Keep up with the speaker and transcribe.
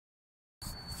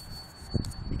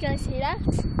guys see that?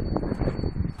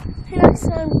 Here's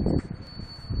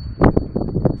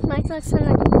my class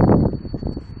like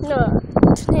no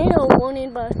tornado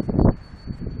warning, but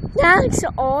that's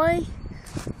all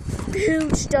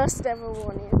huge dust ever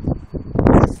warning.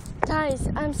 Guys,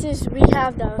 I'm serious, we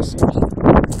have those,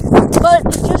 but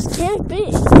it just can't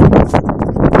be.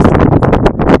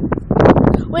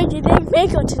 Wait, did they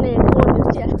make a tornado warning?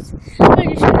 Yes.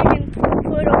 Wait, I can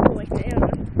put it over right there.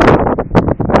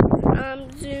 I'm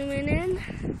zooming in.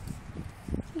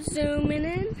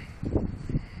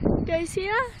 You guys see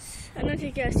us? I don't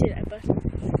think you guys see that, but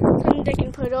they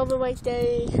can put it over right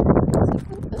there.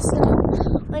 So,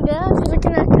 my dad's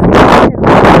looking at the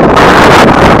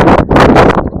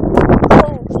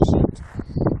oh shoot.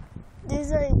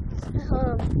 There's like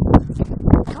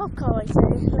cop car right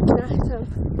there looking at them.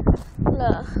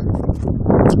 Look.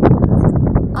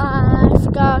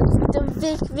 I've got the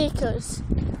Vickers.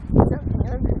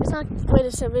 It's not wait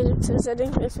a second, I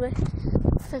think it's way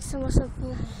fix them or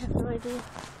something. I have no idea.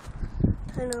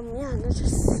 And yeah, that's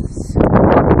just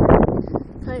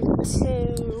like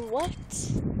what?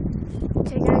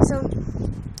 Okay guys,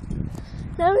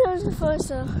 now we know the first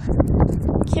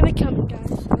keep it coming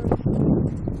guys.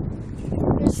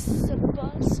 There's a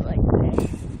bus right there.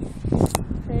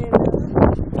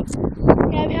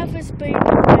 And yeah, we have this big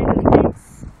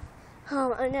face.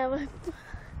 I never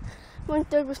went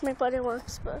there with my buddy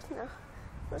once, but no,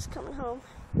 I was coming home.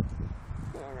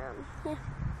 And yeah.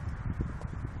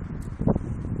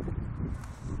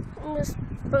 I'm just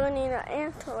burning an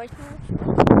ant right now.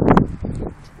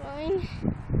 It's fine.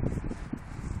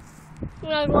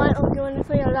 Like why I'm going to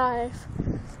be alive.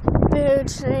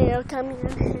 Birds today are coming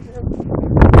and hit them.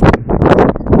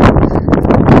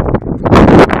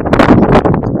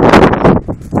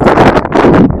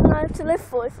 I have to live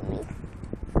for it for me.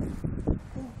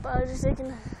 But I was just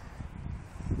thinking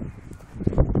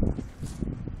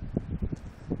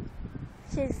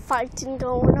there's fighting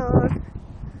going on.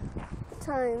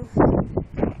 Time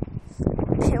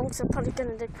parents are probably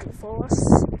gonna look for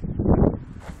us.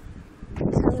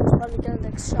 Someone's probably gonna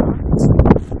look shot.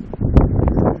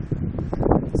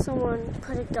 Someone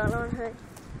put a gun on her.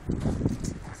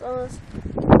 Someone's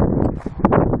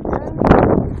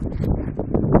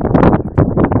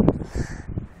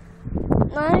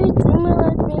my dream of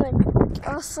like being like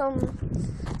awesome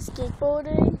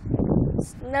skateboarding.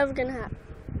 It's never gonna happen.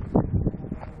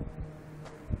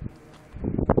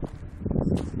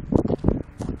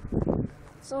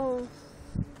 So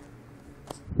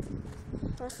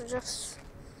I should just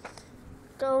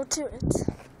go to it.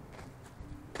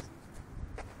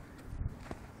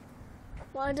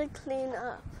 Why did clean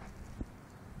up?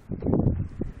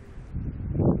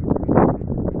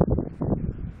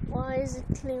 Why is it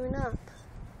cleaning up?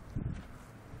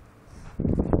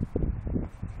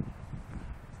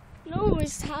 No,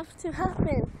 this has to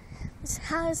happen. This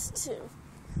has to.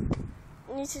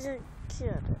 I need to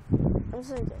cure it. I'm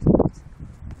so good.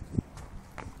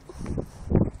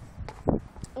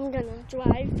 I'm gonna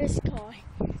drive this car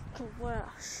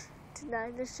crash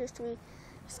tonight. It's just me.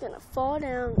 It's gonna fall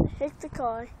down, hit the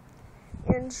car,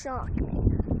 and shock me.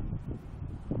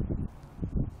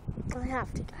 I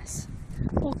have to, guys.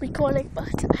 Won't be calling, but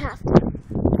I have to.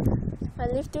 If I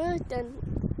live through it, then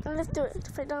I live through it.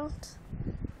 If I don't,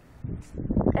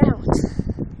 I don't.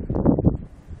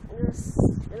 Just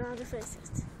how to face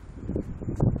it.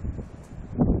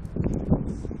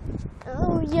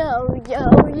 Oh, yo.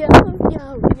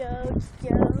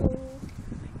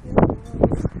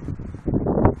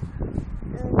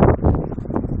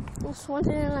 There's one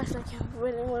thing in life like I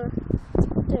really want to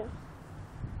do.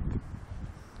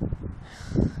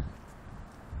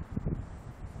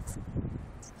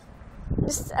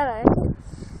 Just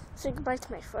say goodbye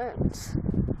to my friends.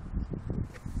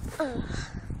 Well,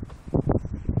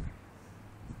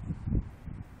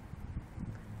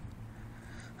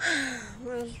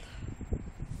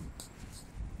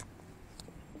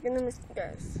 I'm gonna miss you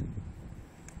guys.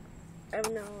 I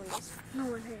have no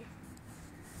one here.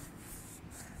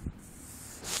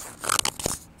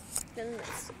 Gonna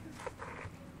miss you.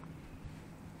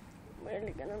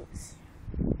 Really gonna miss you.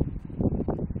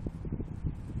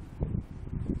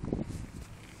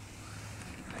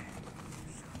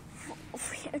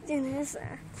 What weird is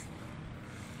that?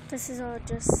 This is all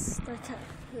just like a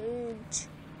huge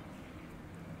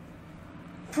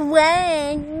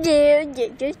prank.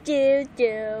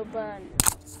 But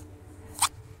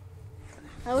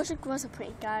I wish it was a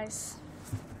prank, guys.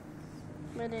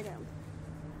 But it don't.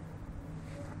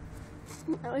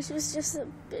 I wish it was just a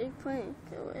big prank.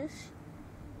 I wish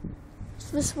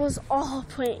this was all a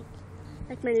prank,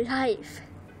 like my life.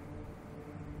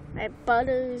 My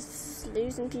brother's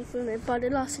losing people. My brother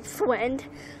lost his friend.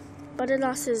 Brother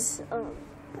lost his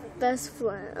best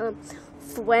friend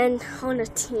on the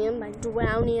team by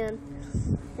drowning.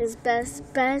 His best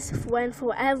friend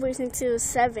forever since he was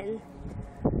 7.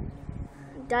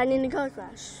 Died in a car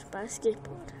crash by a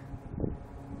skateboard.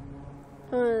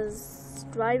 He was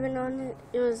driving on it.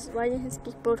 He was riding his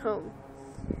skateboard home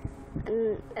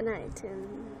at night,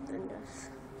 and then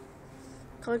just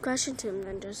car crashed into him.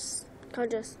 Then car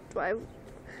just drive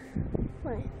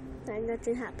away. Then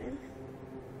nothing happened,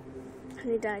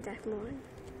 and he died that morning.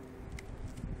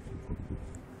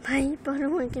 My brother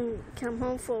wouldn't come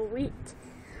home for a week.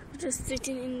 Just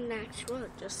sitting in that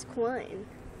truck, just crying.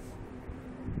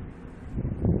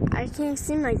 I can't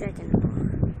seem like that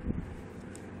anymore.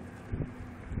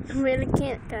 I really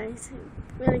can't, guys.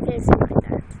 I really can't seem like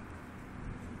that.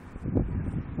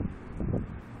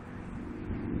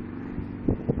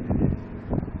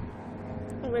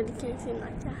 I really can't seem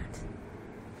like that.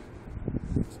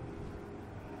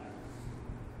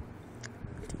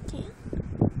 I can't.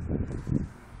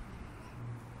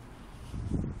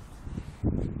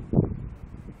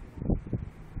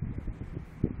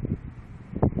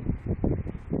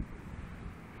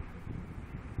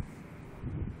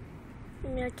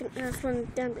 Maybe I can ask one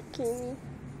of them bikini.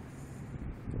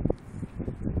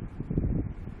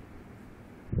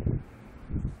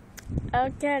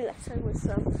 Okay, let's start with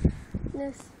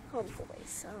this homeboy.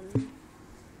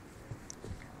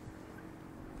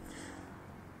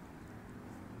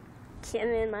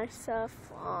 Killing myself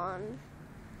on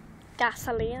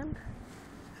gasoline.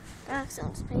 That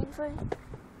sounds painful.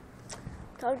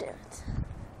 Go do it.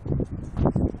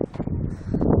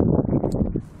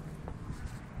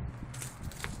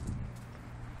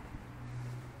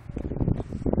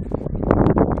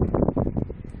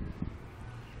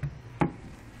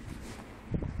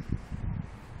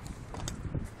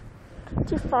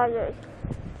 Too fired.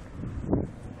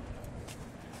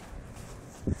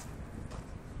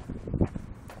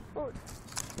 Oh.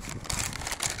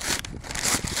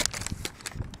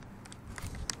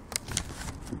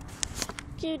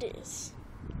 Cuties.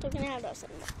 Looking at us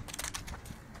anymore.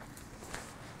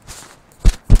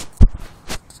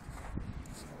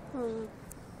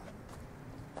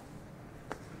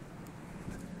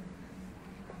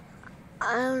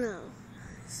 I don't know.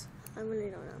 I really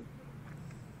don't know.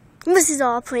 This is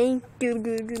all playing do.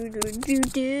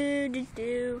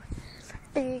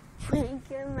 Big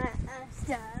prank in my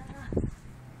ass.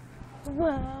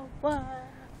 Whoa.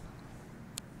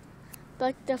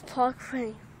 Like the park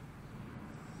prank.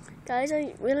 Guys,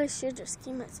 I really should just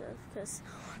keep myself because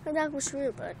one of that was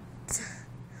true, but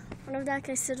one of that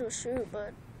I said was true,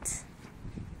 but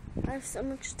I have so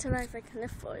much to life I can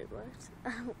live for it, but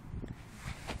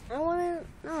I want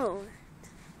to know.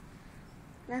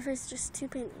 Life is just too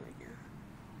painful right now.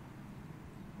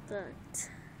 But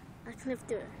I can live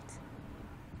through it.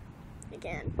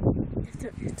 Again, live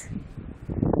through it.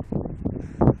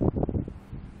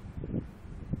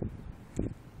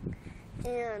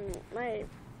 And my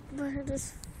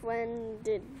brother's friend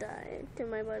did die.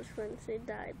 My brother's friend did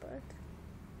die, but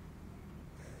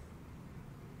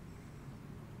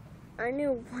I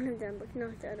knew one of them, but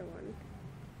not the other one.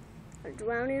 A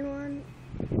drowning one.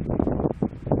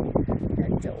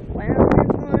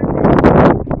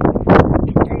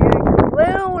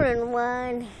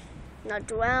 Not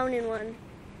drowning one.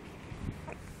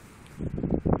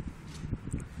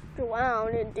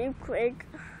 Drowned in Deep Creek.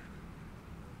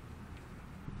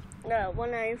 The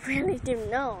one I really didn't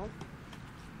know.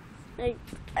 Like,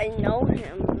 I know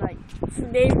him. Like,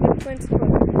 they've been friends for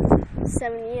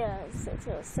 7 years. Since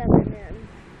he was 7, and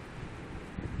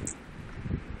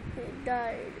he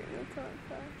died in a car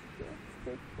crash.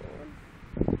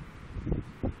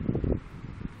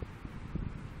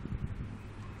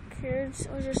 Kids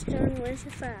are just doing way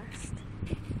too fast.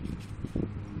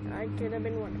 I could have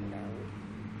been one of them.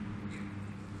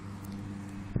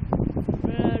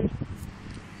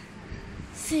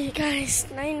 See you guys,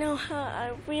 I know how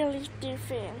I really do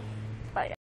feel. Bye.